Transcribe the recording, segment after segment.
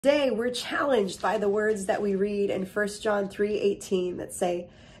Today, we're challenged by the words that we read in 1 John 3:18 that say,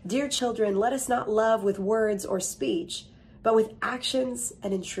 "Dear children, let us not love with words or speech, but with actions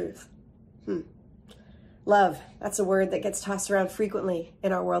and in truth." Love, that's a word that gets tossed around frequently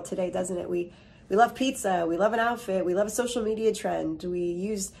in our world today, doesn't it? We love pizza, we love an outfit, we love a social media trend. We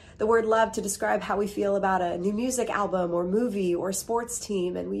use the word love to describe how we feel about a new music album or movie or sports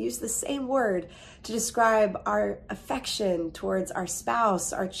team. And we use the same word to describe our affection towards our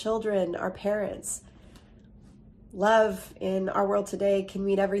spouse, our children, our parents. Love in our world today can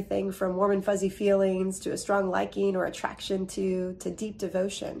mean everything from warm and fuzzy feelings to a strong liking or attraction to deep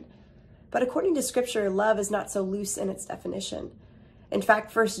devotion. But according to Scripture, love is not so loose in its definition. In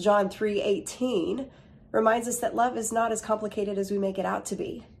fact, 1 John 3:18 reminds us that love is not as complicated as we make it out to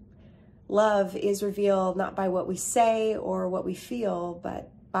be. Love is revealed not by what we say or what we feel, but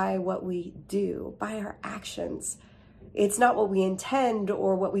by what we do, by our actions. It's not what we intend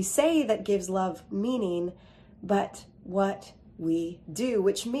or what we say that gives love meaning, but what we do,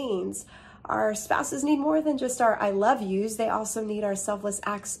 which means our spouses need more than just our I love yous. They also need our selfless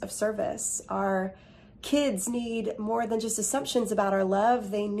acts of service. Our kids need more than just assumptions about our love.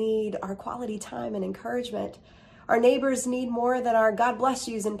 They need our quality time and encouragement. Our neighbors need more than our God bless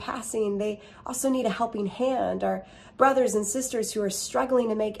yous in passing. They also need a helping hand. Our brothers and sisters who are struggling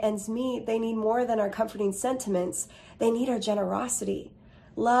to make ends meet, they need more than our comforting sentiments. They need our generosity.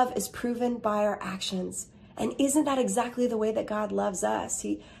 Love is proven by our actions. And isn't that exactly the way that God loves us?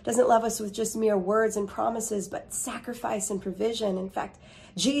 He doesn't love us with just mere words and promises, but sacrifice and provision. In fact,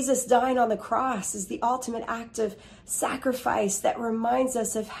 Jesus dying on the cross is the ultimate act of sacrifice that reminds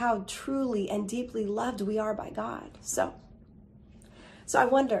us of how truly and deeply loved we are by God. So I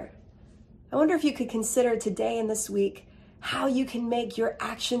wonder if you could consider today and this week how you can make your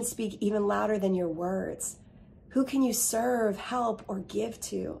actions speak even louder than your words. Who can you serve, help, or give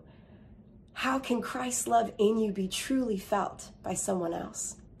to? How can Christ's love in you be truly felt by someone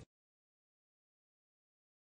else?